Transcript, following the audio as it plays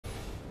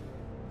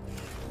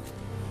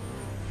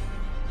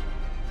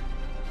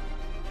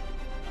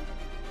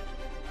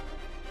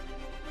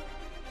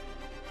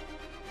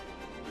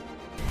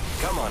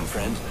Come on,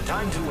 friend.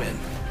 Time to win.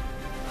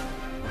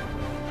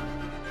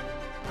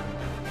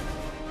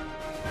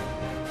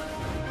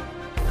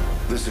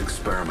 This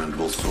experiment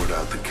will sort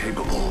out the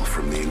capable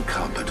from the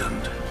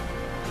incompetent.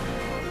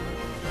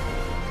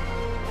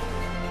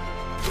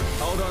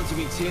 Hold on to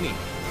me, Tinny.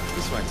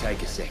 This won't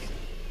take a second.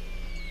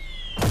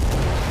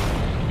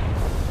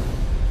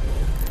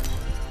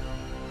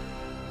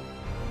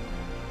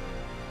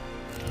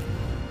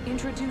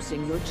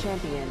 Introducing your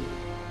champion.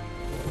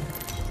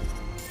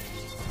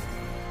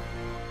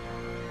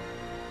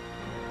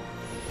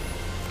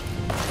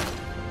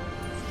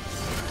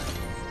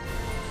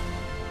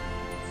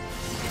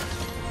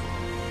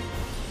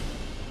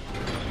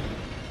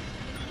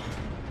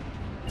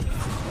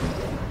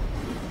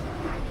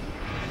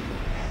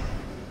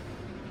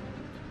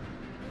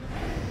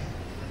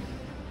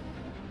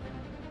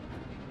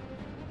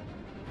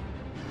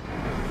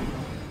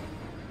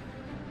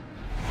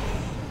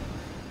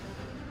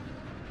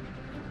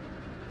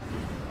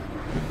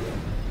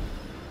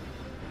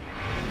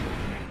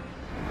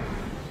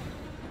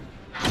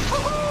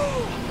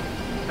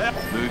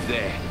 Move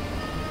there.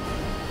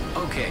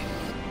 Okay.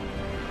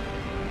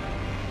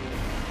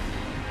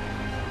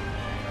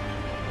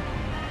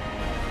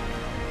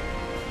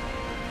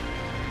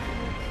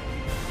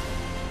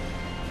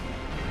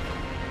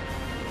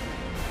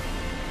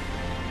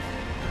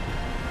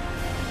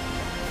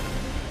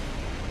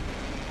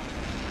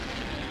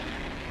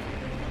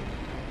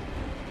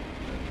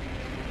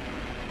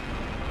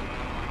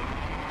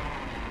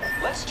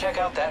 Let's check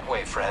out that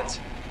way, friends.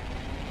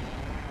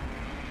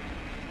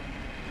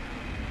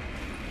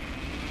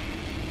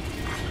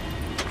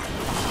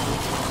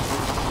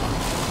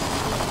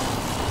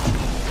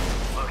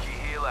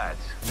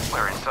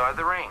 We're inside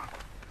the ring.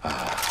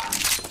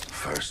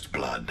 First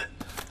blood.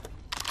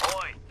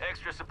 Oi,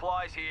 extra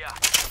supplies here.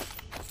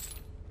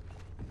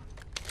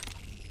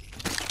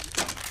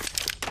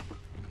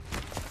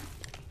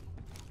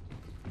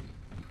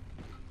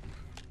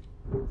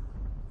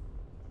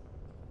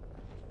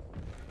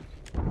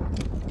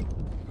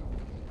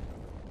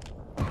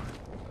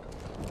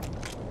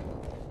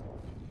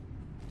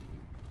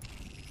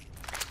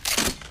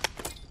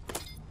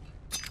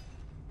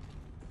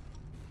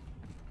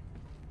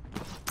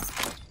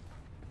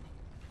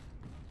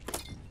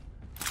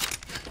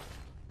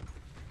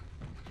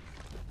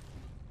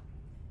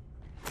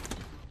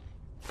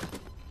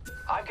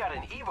 I've got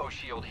an Evo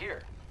shield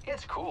here.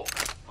 It's cool.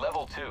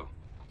 Level 2.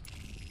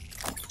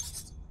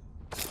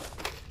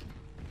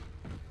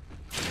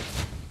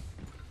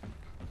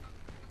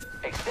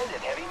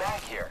 Extended heavy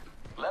mag here.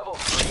 Level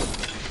 3.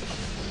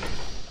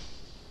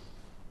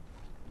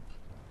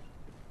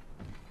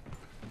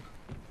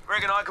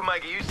 Reckon I can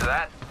make use of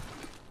that.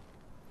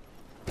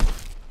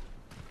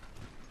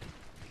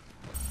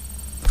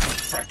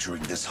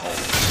 Fracturing this hole.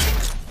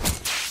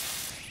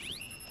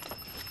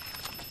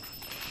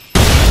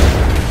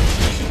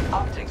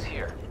 Optics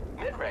here.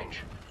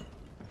 Mid-range.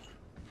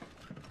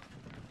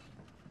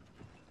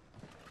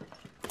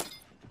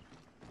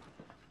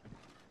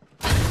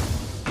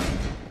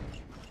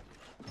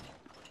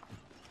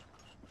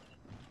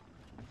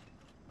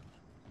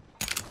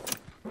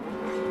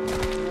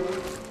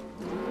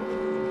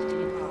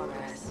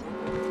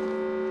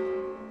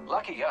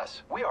 Lucky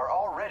us, we are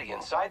already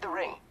inside the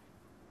ring.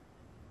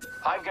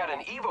 I've got an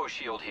Evo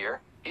shield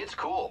here. It's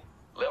cool.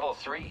 Level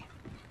 3.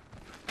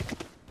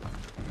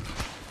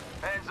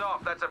 Hands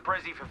off, that's a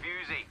Prezi for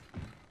Fusey.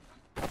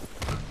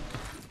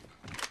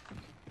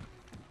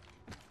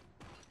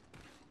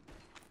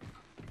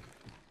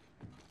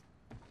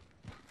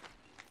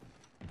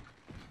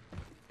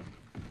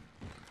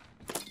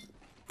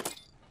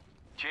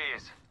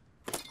 Cheers.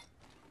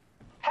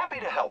 Happy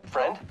to help,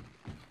 friend.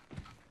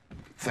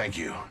 Thank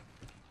you.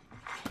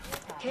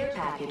 Care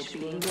package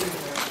being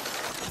delivered.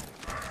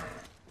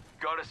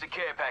 Got us a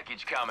care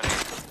package coming in.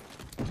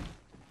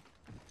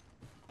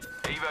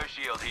 Evo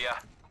shield here.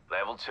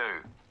 Level 2.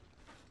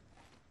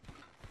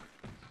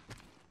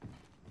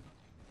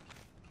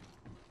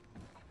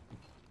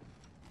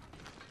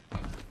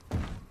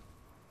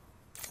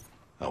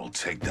 I will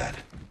take that.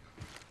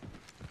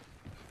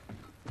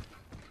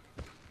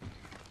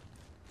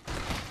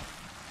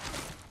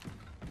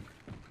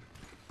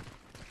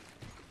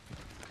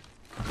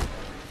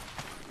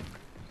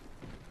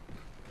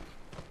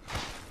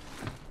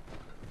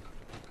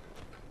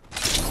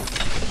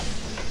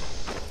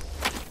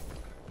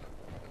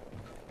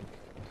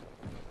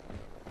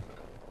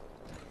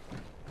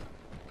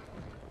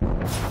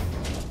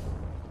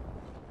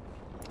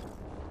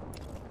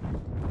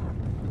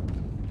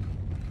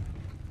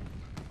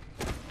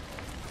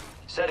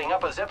 Setting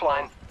up a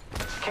zipline.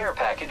 Care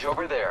package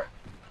over there.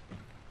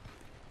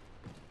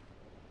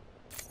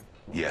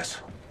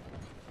 Yes.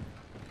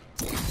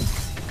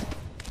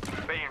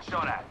 Being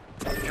shot at.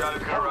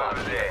 Joker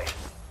over there.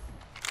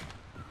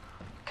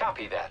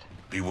 Copy that.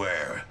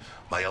 Beware.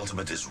 My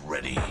ultimate is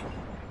ready.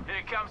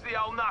 Here comes the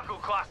old knuckle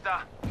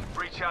cluster.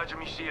 Recharging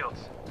my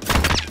shields.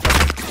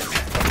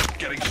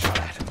 Getting shot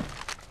at.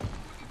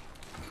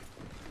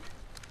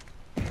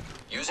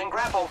 Using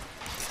grapple.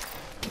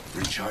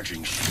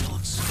 Recharging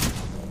shields.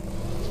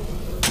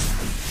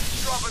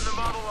 Dropping the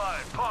mother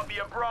load. Pop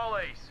your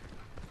brollies.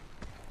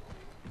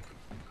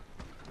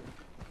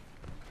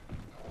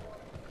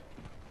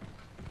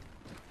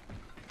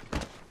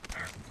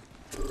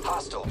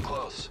 Hostile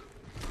close.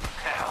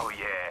 Hell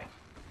yeah.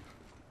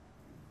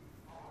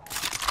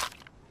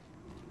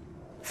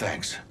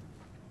 Thanks.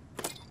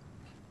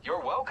 You're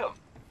welcome.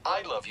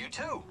 I love you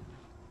too.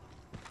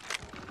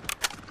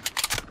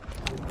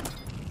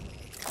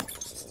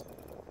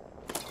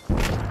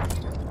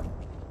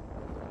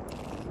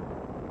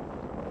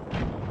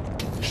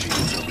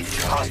 Shields are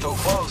recharging. Hostile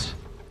close.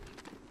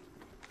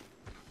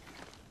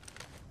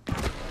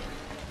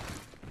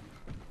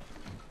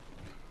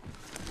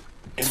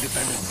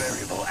 Independent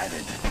variable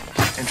added.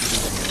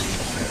 Introducing a new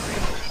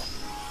variable.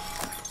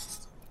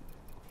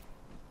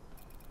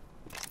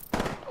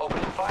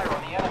 Opening fire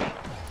on the enemy.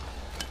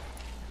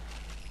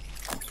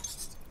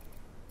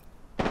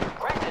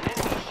 Cracked an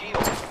enemy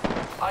shield.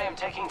 I am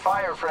taking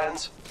fire,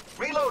 friends.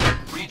 Reload.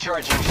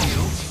 Recharging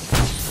shields.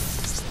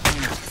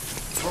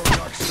 Throw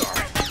Dark Star.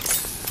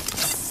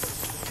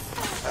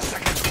 A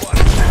second squad.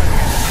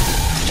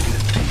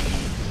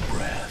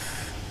 Breath.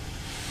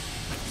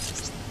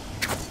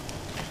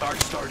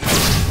 Dark Star down.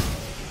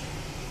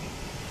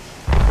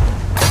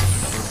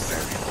 Another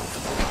variable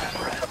for the lab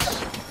rats.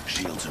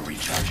 Shields are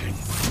recharging.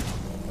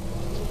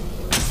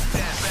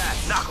 Stand back.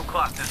 Knuckle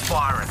clusters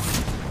firing.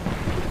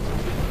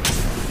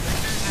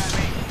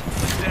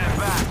 Stand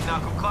back.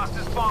 Knuckle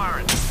clusters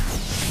firing.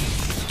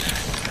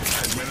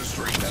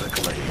 Administering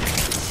medical aid.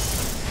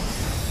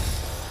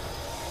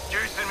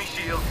 Juicing me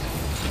shields.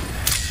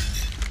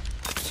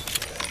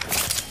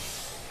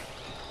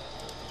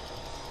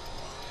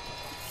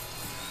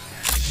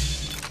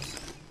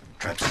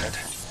 Trap set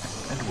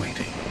and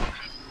waiting.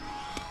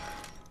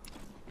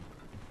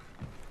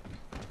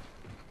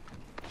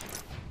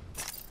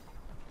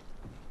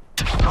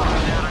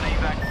 Calling down an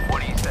evac.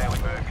 What do you say we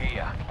move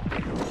here?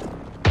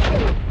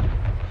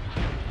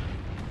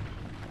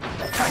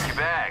 Pack your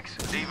bags.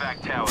 The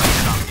evac tower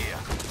is up here.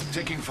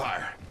 Taking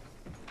fire.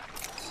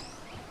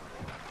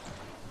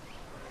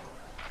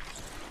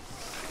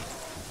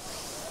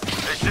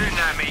 They're shooting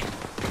at me.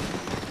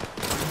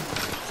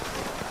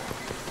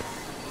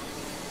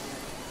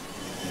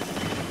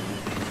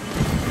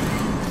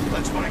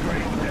 Let's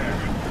migrate over there.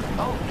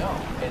 Oh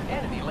no, an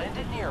enemy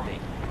landed near me.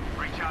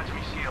 Recharge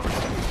me shield.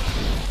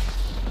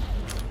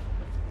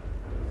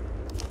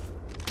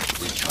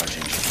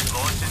 Recharging.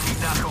 Launching me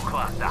knuckle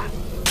cluster.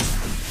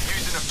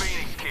 Using a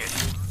Phoenix kit.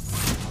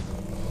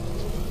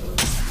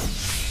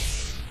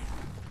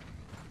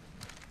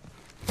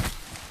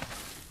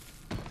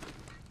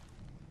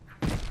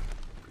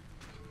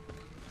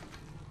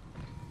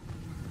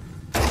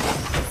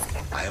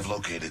 I have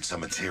located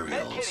some Med kit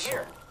materials.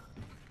 here.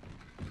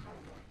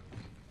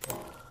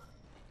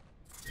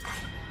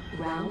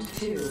 Round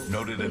 2.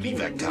 Noted an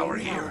Beginning evac tower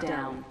ring here.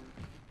 countdown.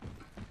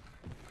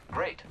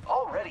 Great.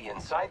 Already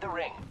inside the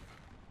ring.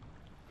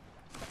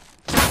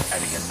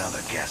 Adding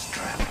another gas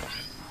trap.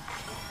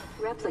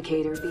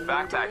 Replicator being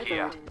Backpack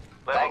here. delivered.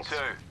 Level Thanks. 2.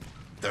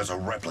 There's a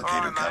replicator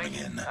Alright, coming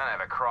mate. in. Don't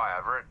have a cry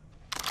over it.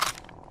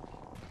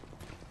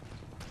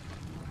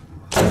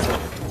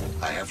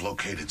 I have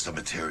located some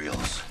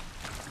materials.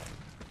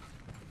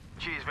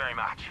 Cheers very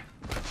much.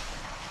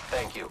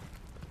 Thank you.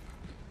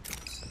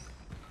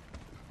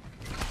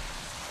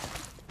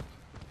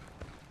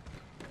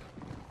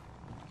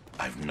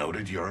 I've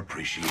noted your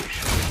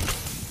appreciation.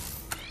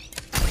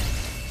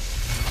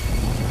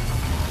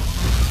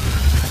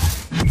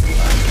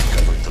 I've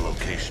discovered the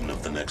location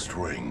of the next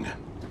ring.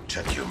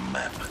 Check your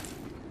map.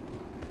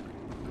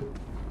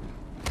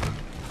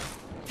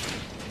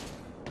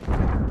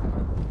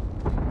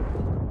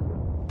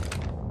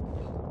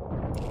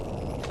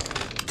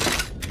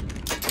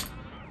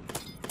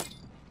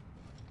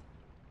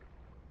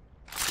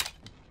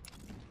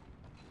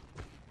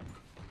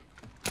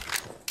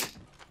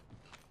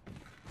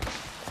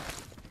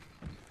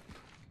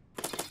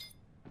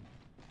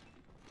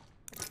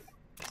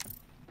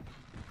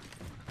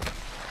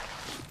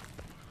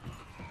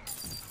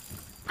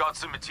 Got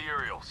some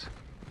materials.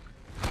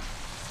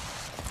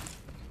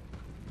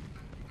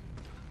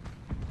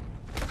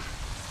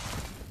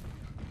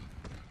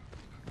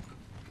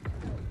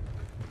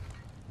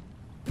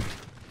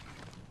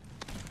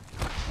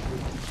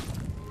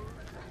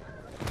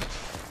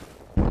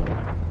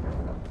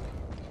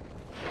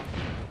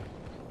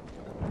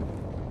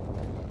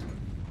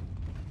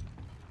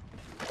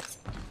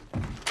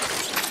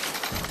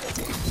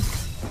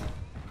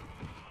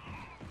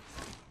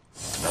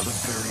 Another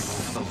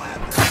variable for the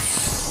lab.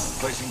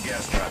 Placing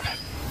gas trap.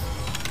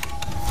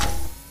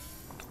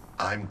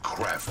 I'm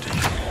crafting.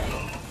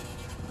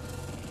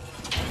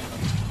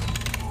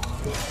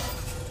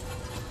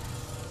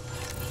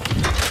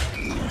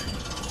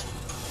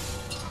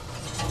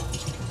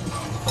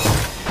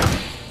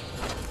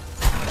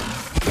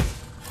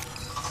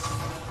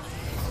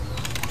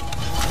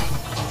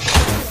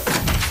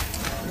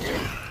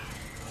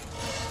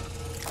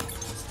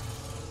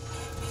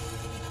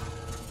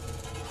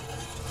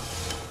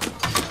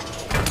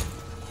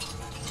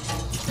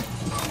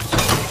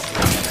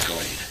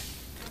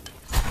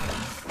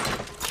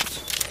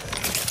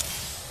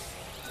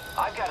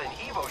 got an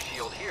Evo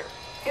shield here.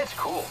 It's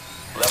cool.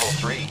 Level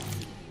 3.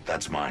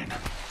 That's mine.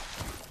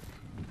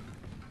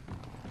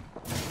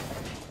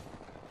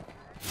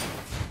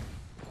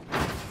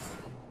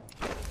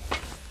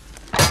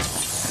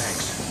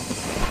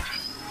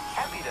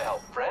 Happy to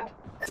help, friend.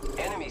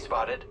 Enemy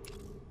spotted.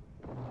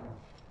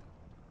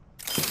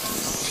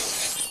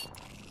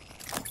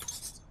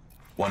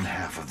 One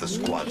half of the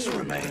squads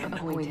remain.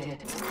 Appointed.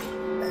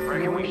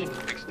 Reckon we should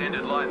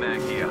extended light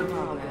mag here.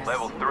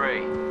 Level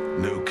 3.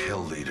 New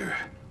kill leader.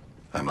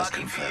 I must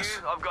Lucky for confess,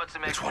 you, I've got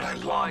some it's extra what I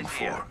supplies long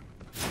here.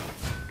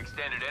 for.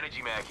 Extended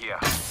energy mag here.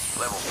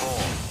 Level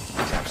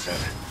 4. Trap set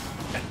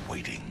and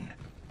waiting.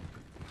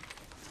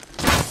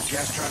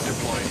 Gas trap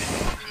deployed.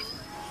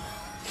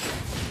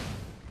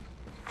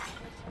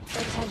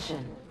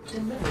 Attention.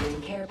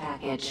 Delivering care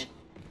package.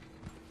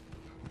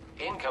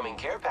 Incoming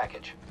care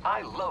package.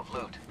 I love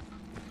loot.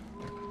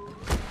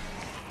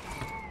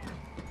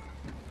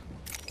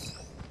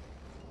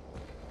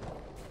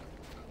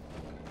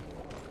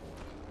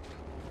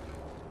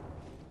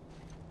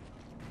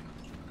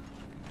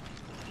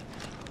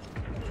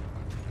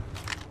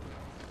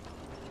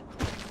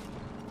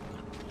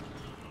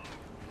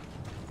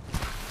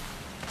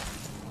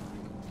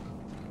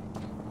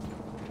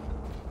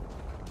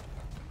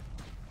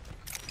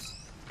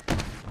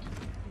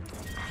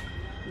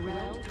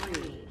 Round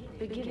 3.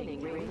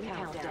 Beginning ring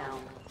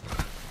countdown.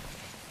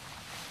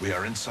 We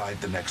are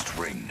inside the next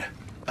ring.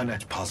 A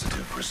net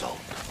positive result.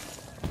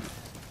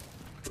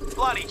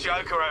 Bloody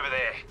Joker over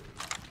there.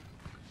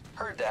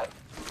 Heard that.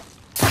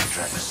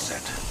 Trap is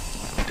set.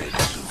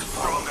 Data soon to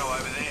follow. Brongo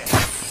over there.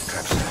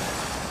 Trap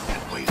set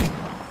and waiting.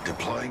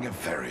 Deploying a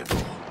variable.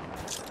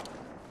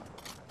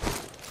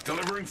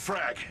 Delivering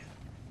frag.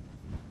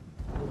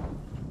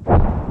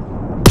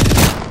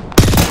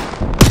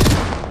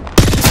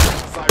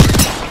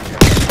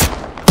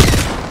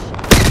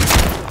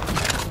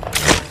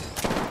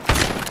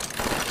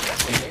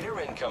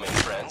 Replicator incoming,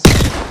 friends.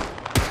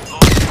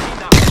 Launching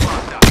enough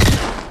cluster.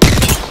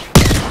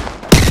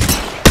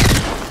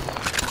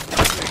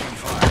 Taking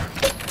fire.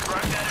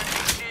 Throw that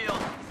enemy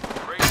shield.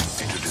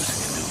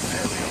 Introducing a new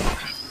variable.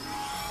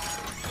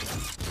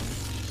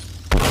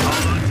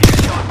 Hold on to your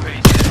shot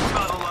pieces.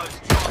 Tunnel loads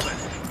dropping.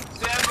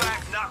 Stand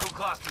back, knuckle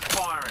clusters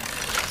firing.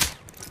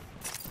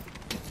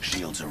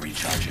 Shields are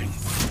recharging.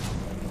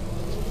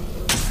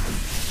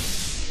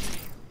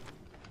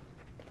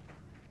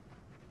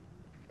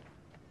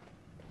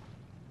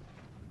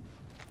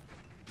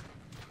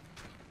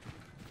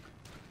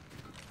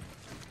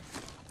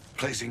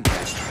 Placing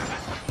gas trap.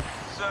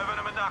 Serving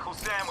him a knuckle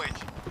sandwich.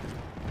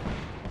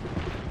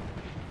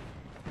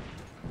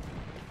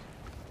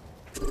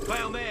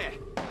 Down there.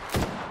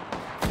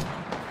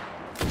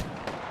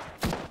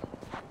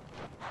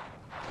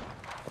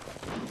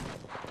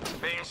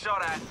 Being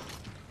shot at.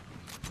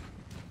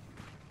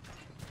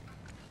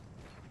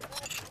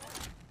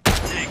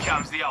 Here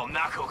comes the old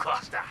knuckle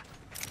cluster.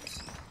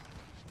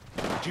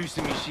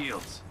 Juicing your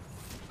shields.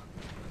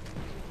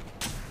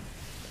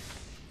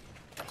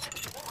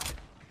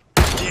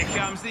 Here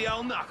comes the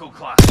old knuckle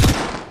cluster. The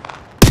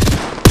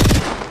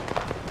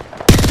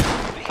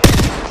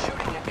enemies are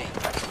shooting at me.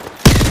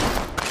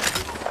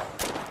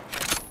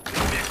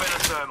 Bipping a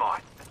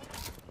thermite.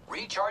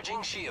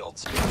 Recharging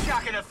shields.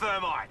 Chucking a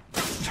thermite.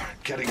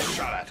 Getting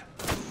shot at.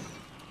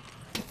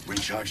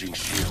 Recharging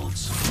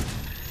shields.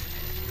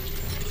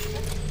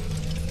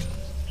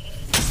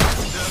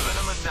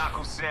 Serving him a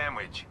knuckle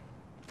sandwich.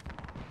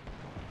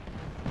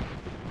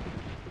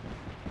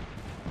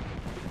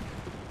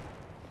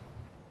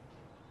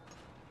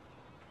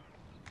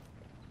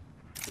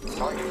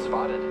 Target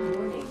spotted.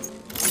 Warning.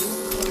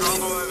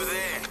 Strongbow over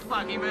there.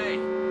 Lucky me.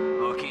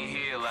 Looky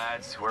here,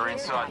 lads. We're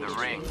inside the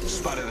ring.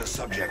 Spotted a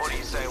subject. What do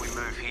you say we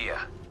move here?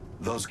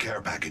 Those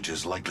care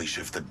packages likely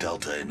shift the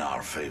delta in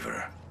our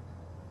favor.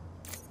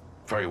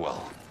 Very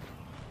well.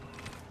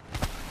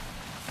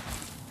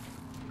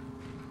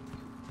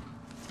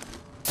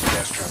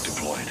 Gas trap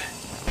deployed.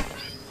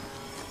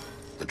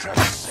 The trap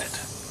is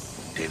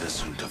set. Data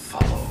soon to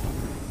follow.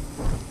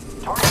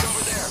 Target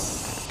over there.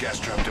 Gas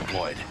trap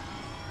deployed.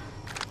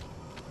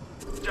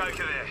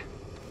 Joker there.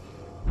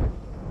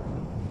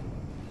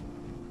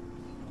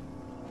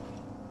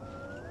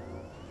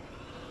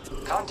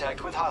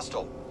 Contact with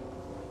hostile.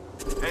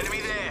 Enemy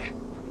there.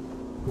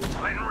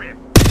 Let him rip.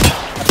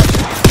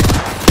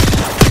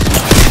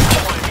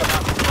 Enemy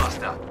knuckle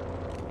cluster.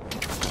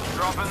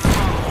 Dropping the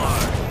bubble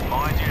low.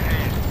 Mind your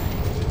head.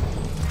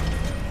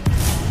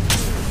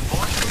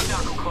 Launching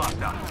knuckle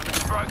cluster.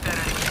 Broke that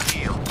enemy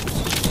shield.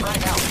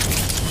 Frag out.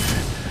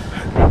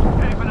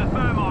 Keeping a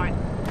thermite.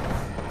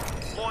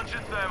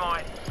 Launching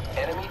thermite.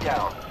 Enemy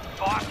down.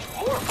 Fuck.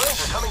 More friends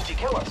are coming to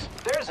kill us.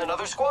 There's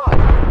another squad.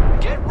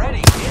 Get ready.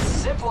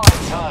 It's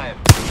zipline time.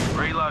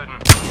 Reloading.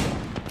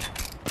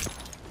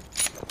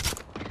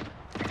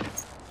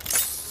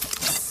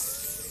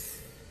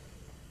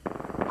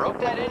 Broke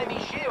that enemy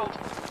shield.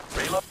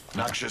 Reload.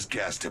 Noxious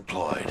gas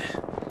deployed.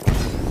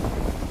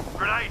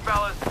 Grenade,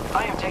 fellas.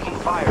 I am taking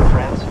fire,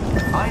 friends.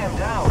 I am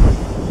down.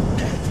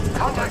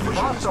 Contact with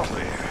hostile.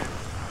 Clear.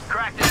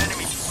 Tracked an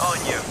enemy. On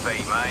your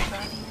feet, mate.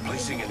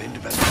 Placing an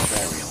independent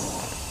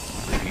variable.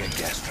 Leaving a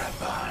gas trap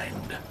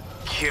behind.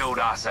 Killed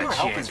us a Your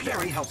help is champion.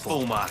 very helpful.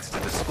 Full marks to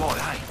the squad,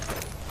 eh?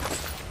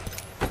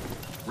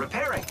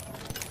 Repairing.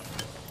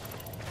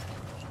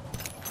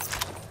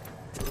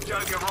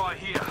 Joker right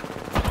here.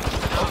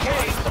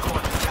 Okay.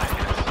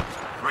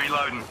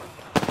 Reloading.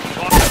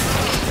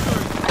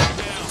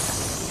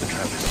 The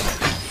trap is set.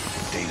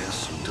 Data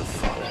soon to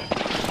follow.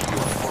 You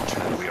are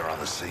fortunate we are on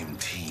the same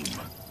team.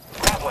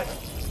 That one.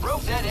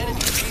 Broke that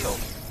enemy shield.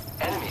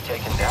 Enemy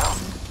taken down.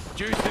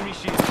 Juice in me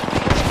shield.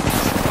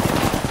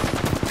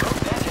 Broke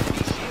that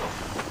enemy shield.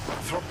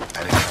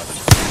 Adding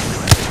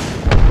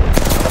another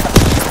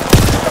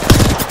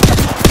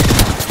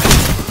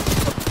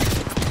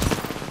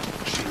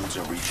shields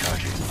are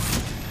recharging.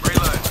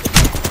 Reload.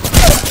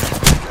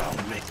 Down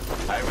me.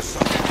 I have a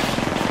subject.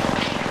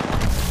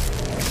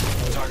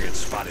 Target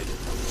spotted.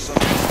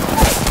 Subject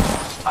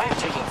spotted. I am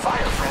taking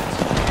fire, friends.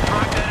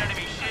 Broke that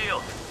enemy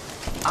shield.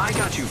 I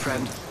got you,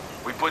 friend.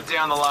 We put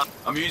down the line.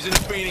 I'm using a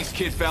Phoenix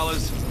kit,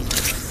 fellas.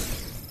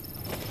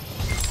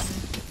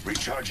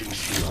 Recharging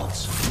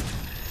shields.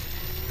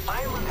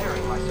 I am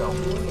repairing myself.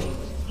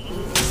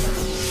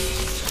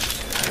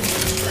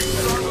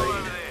 Struggle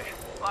over there.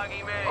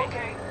 Lucky me.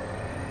 Okay.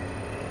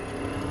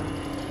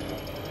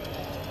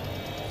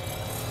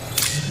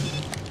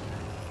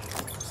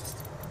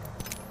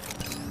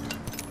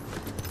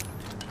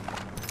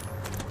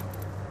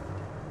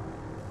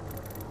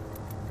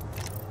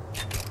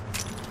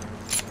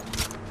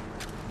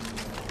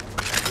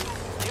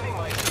 Giving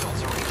my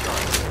shields a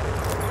recharge.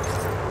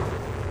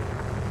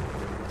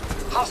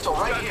 Hostile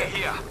right Joker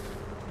here. here.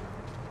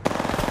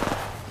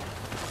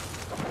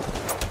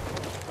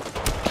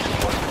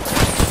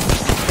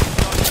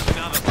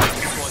 Another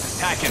squad's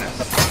attacking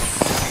us.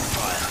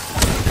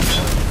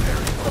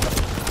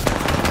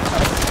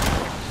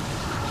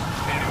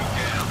 Enemy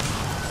down.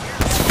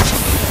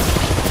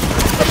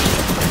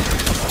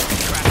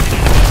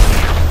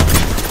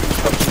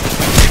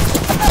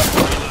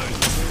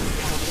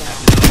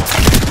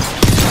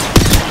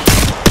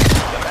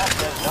 The map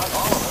says not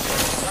all of us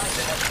are inside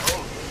the next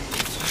ring.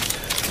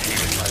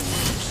 Healing my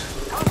wounds.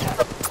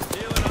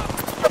 Healing up.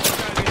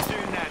 Joker's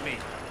shooting at me.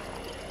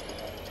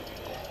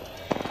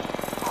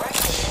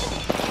 Cracking the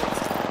enemy shield.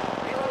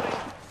 Reloading.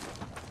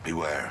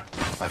 Beware.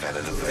 I've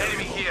added a Enemy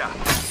variable. here.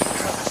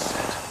 Trap is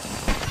set.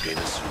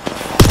 Data soon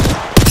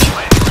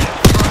to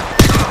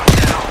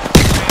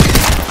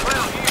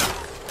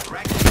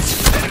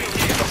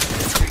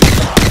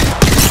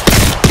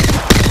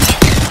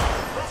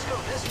Let's go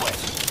this way.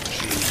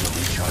 shields are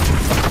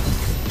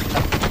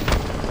recharging.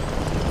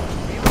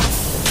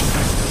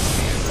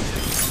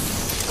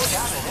 Took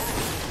out an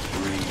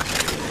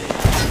enemy.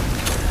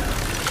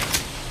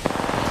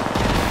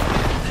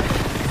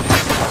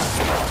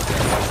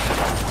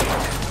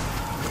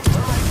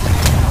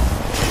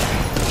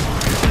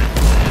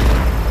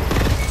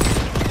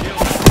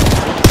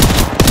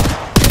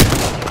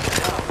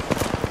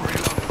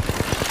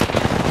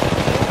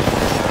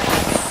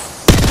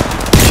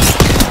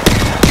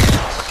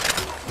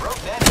 Broke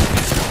that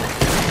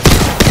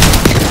enemy.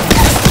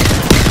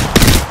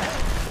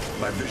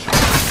 My vision.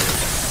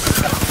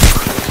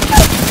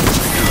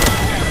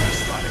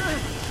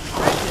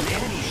 Cracked an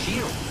enemy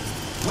shield.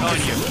 On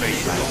your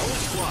feet. The whole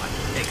squad.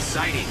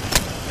 Exciting.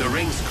 The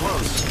ring's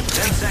close.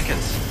 10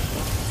 seconds.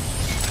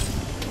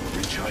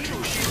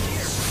 Recharging Shield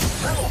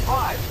shields. here. Level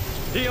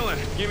 5. Healing.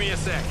 Give me a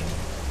sec.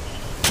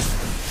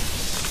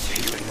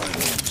 Healing my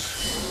wounds.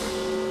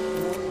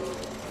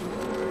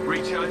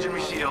 Recharging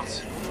my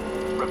shields.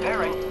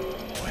 Repairing.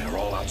 We are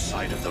all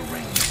outside of the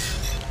ring.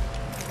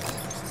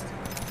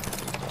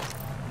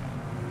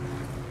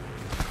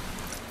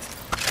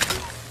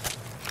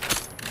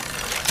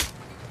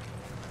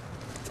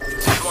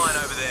 Zip line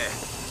over there.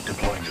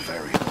 Deploying the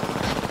variable.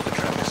 The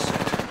trap is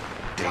set.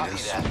 Copy Data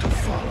that. soon to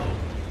follow.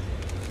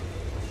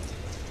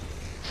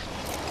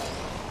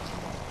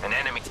 An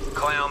enemy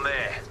clown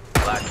there.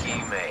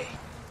 Lucky me.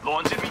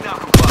 Launching me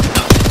knuckle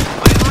cluster.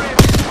 Wait,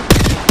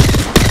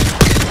 rip.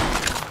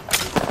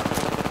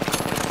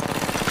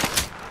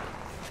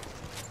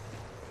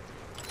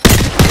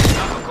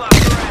 Knuckle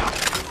cluster out.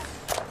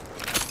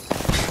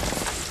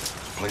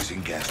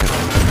 Placing gas.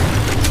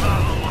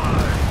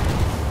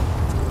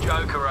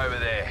 Joker over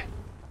there.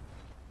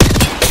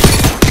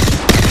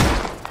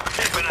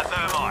 Tipping a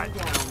thermite.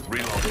 Down.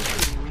 Reload.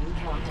 Beginning ring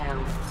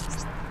countdown.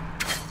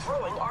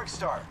 Throwing Arc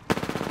Star.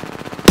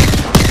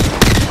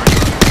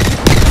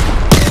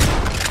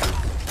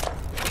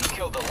 We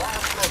killed the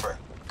last member.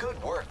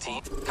 Good work,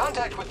 team.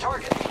 Contact with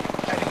target.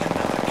 Adding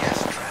another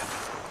gas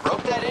trap.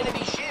 Broke that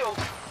enemy shield.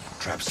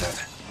 Trap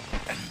set.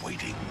 And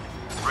waiting.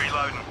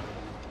 Reloading.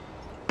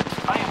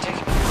 I am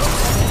taking. Broke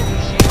that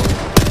enemy shield.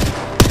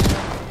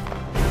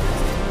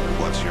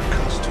 What's your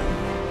costume?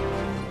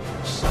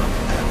 Some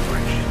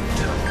average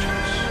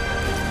intelligence.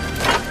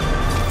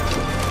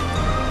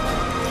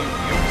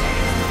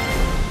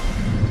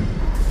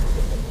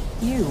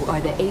 You are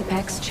the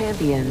Apex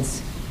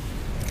Champions.